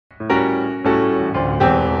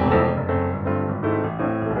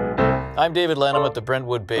I'm David Lenham at the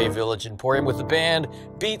Brentwood Bay Village Emporium with the band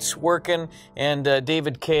Beats Workin and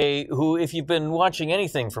David Kay, who, if you've been watching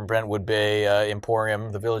anything from Brentwood Bay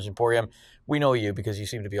Emporium, the Village Emporium, we know you because you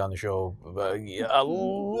seem to be on the show a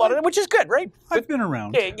lot of it, which is good, right? I've been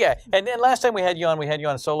around. Yeah. And then last time we had you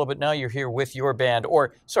on solo, but now you're here with your band,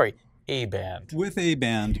 or, sorry, a band. With a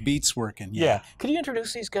band, Beats Workin'. Yeah. Could you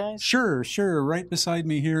introduce these guys? Sure. Right beside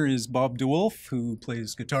me here is Bob DeWolf, who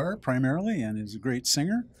plays guitar primarily and is a great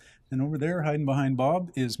singer. And over there, hiding behind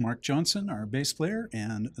Bob, is Mark Johnson, our bass player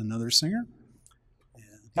and another singer.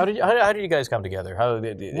 How did you guys come together?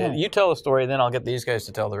 You tell a story, then I'll get these guys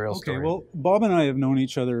to tell the real story. Okay, well, Bob and I have known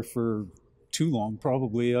each other for too long,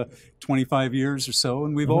 probably 25 years or so,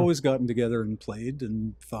 and we've always gotten together and played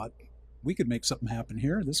and thought we could make something happen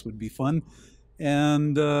here. This would be fun.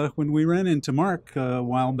 And when we ran into Mark a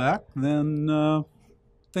while back, then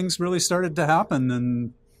things really started to happen,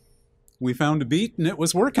 and we found a beat and it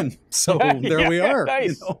was working. So there we are.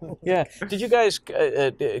 Nice. You know? Yeah. Did you guys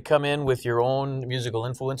come in with your own musical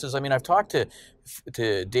influences? I mean, I've talked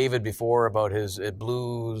to David before about his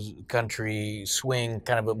blues, country, swing,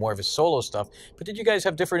 kind of more of his solo stuff. But did you guys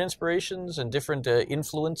have different inspirations and different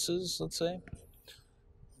influences, let's say?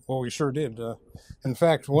 Well, we sure did. In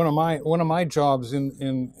fact, one of my jobs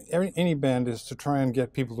in any band is to try and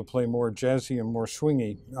get people to play more jazzy and more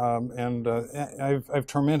swingy. And I've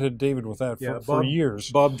tormented David with that for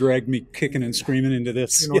years. Bob dragged me kicking and screaming into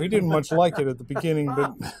this. You know, he didn't much like it at the beginning,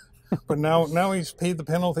 but now he's paid the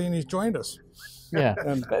penalty and he's joined us. Yeah.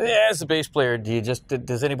 And as a bass player,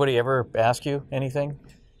 does anybody ever ask you anything?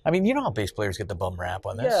 I mean, you know how bass players get the bum rap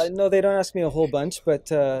on this. Yeah, no, they don't ask me a whole bunch,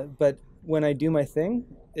 but when I do my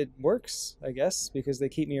thing, it works, I guess, because they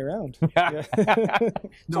keep me around. Yeah.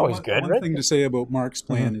 It's always good, right? One thing to say about Mark's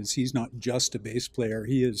playing is he's not just a bass player.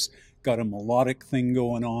 He has got a melodic thing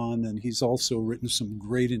going on, and he's also written some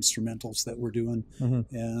great instrumentals that we're doing.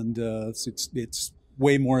 And it's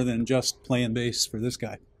way more than just playing bass for this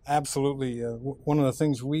guy. Absolutely. One of the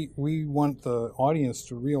things we want the audience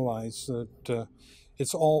to realize that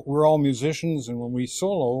we're all musicians, and when we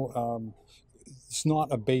solo, it's not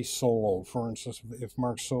a bass solo. For instance, if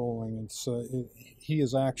Mark's soloing, he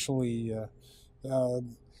is actually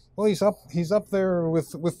he's up there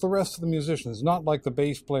with the rest of the musicians. Not like the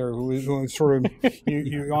bass player who is sort of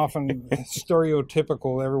you often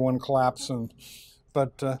stereotypical. Everyone claps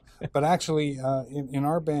but actually in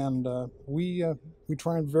our band we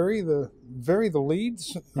try and vary the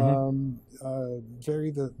leads,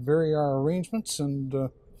 vary our arrangements and.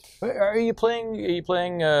 Are you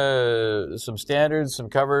playing some standards, some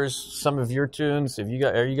covers, some of your tunes? Are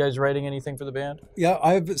you guys writing anything for the band? Yeah,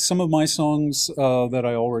 I've some of my songs that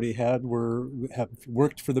I already have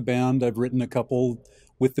worked for the band. I've written a couple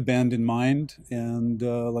with the band in mind, and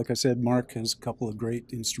like I said, Mark has a couple of great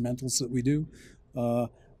instrumentals that we do.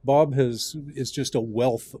 Bob is just a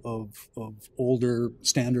wealth of older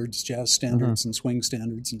standards, jazz standards and swing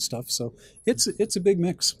standards and stuff. So it's a big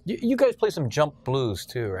mix. You guys play some jump blues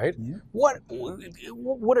too, right? Yeah. What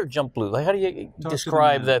are jump blues? Like, how do you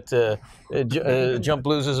describe that jump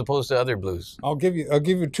blues as opposed to other blues? I'll give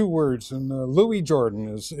you two words. And Louis Jordan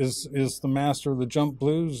is the master of the jump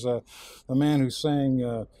blues. The man who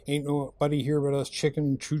sang "Ain't Nobody Here But Us,"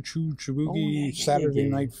 "Chicken," "Choo Choo Chiboogie," "Saturday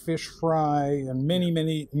Night Fish Fry," and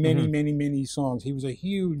many songs. He was a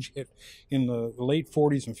huge hit in the late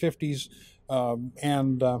 40s and 50s.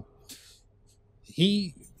 And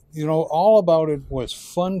he, all about it was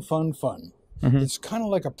fun. It's kind of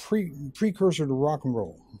like a precursor to rock and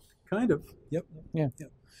roll. Kind of. Yep. Yeah.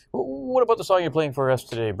 What about the song you're playing for us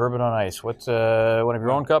today, Bourbon on Ice? What's one of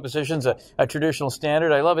your own compositions, a traditional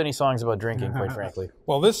standard? I love any songs about drinking, quite frankly.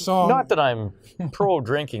 Well, this song... Not that I'm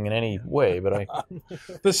pro-drinking in any way, but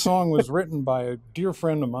This song was written by a dear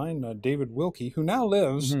friend of mine, David Wilkie, who now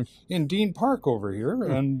lives in Dean Park over here,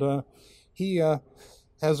 and he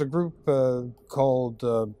has a group called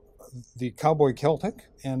the Cowboy Celtic,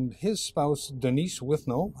 and his spouse, Denise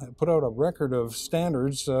Withnow, put out a record of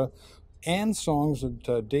standards and songs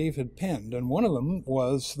that Dave had penned. And one of them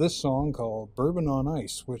was this song called Bourbon on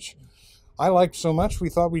Ice, which I liked so much we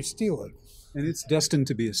thought we'd steal it. And it's destined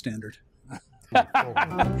to be a standard.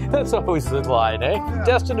 That's always the line, eh? Yeah.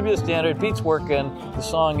 Destined to be a standard. Beats Workin'. The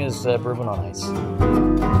song is Bourbon on Ice.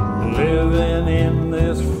 Living in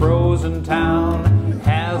this frozen town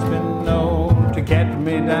has been known to get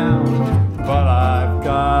me down, but I've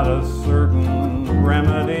got a certain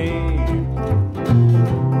remedy.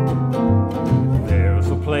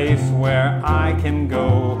 Place where I can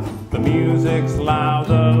go. The music's loud,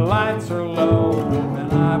 the lights are low,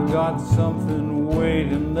 and I've got something way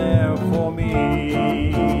waiting there for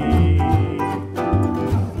me.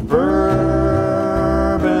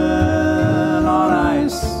 Bourbon on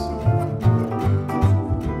ice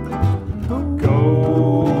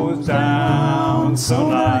goes down so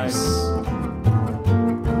nice.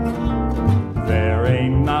 There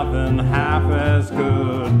ain't nothing half as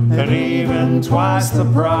good, and even twice the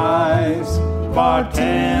price.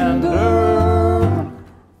 Bartender,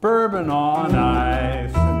 bourbon on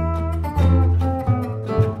ice.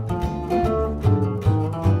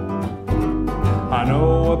 I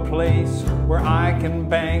know a place where I can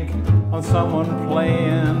bank on someone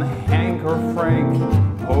playing Hank or Frank,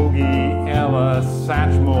 Hoagie, Ella,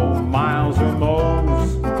 Satchmo, Miles or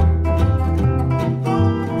Mose.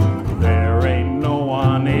 There ain't no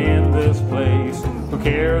one in this place who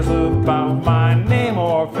cares about my name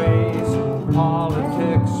or face,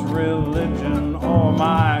 politics, religion, or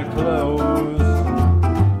my clothes.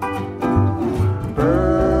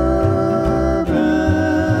 Bourbon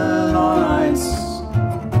on ice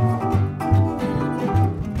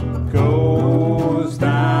goes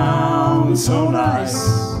down so nice.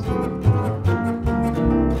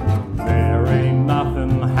 There ain't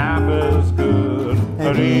nothing half as good,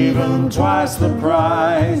 but even twice the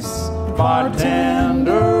price. Bartender,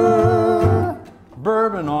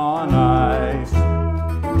 bourbon on ice.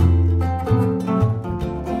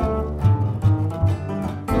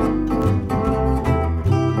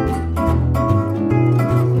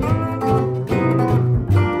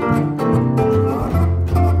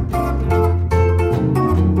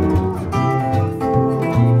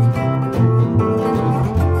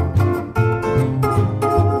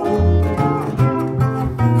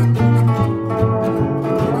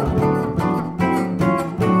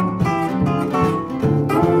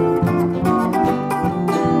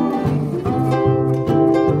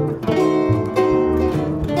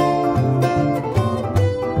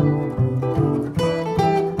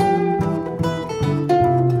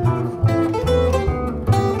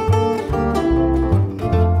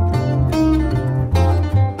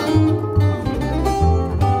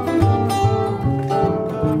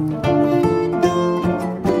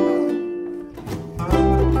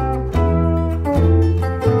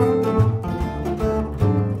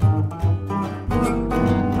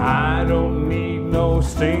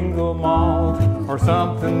 Single malt or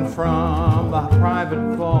something from the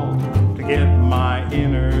private vault to get my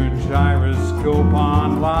inner gyroscope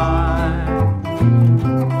online.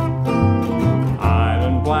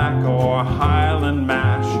 Island Black or Highland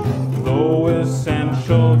Mash, though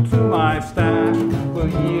essential to my stash, will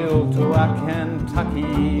yield to a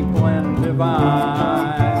Kentucky blend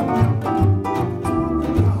divine.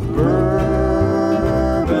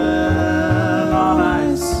 Bourbon on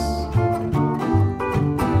ice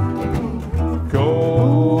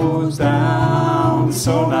goes down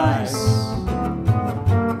so nice.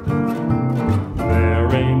 There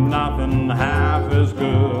ain't nothing half as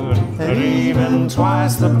good, and even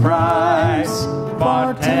twice the price.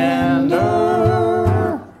 Bartender,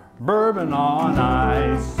 bourbon on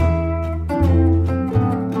ice.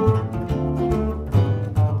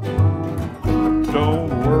 Don't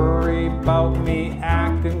worry about me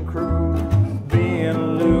acting crude,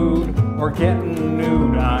 being lewd, or getting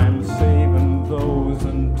nude. I'm saving those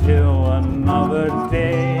until another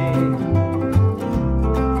day.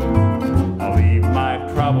 I'll leave my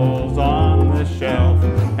troubles on the shelf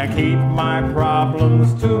and keep my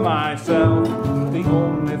problems to myself. The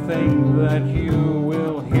only thing that you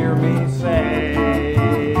will hear me say: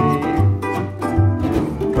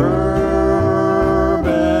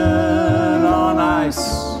 bourbon on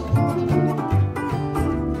ice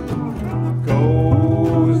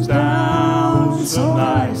goes down so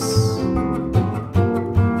nice.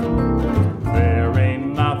 There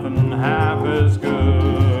ain't nothing half as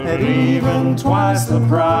good, and even twice the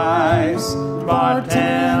price.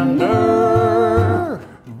 Bartender,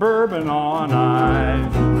 bourbon on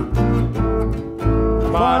ice.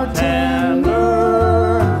 Bartender,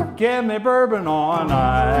 give me bourbon on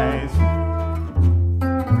ice.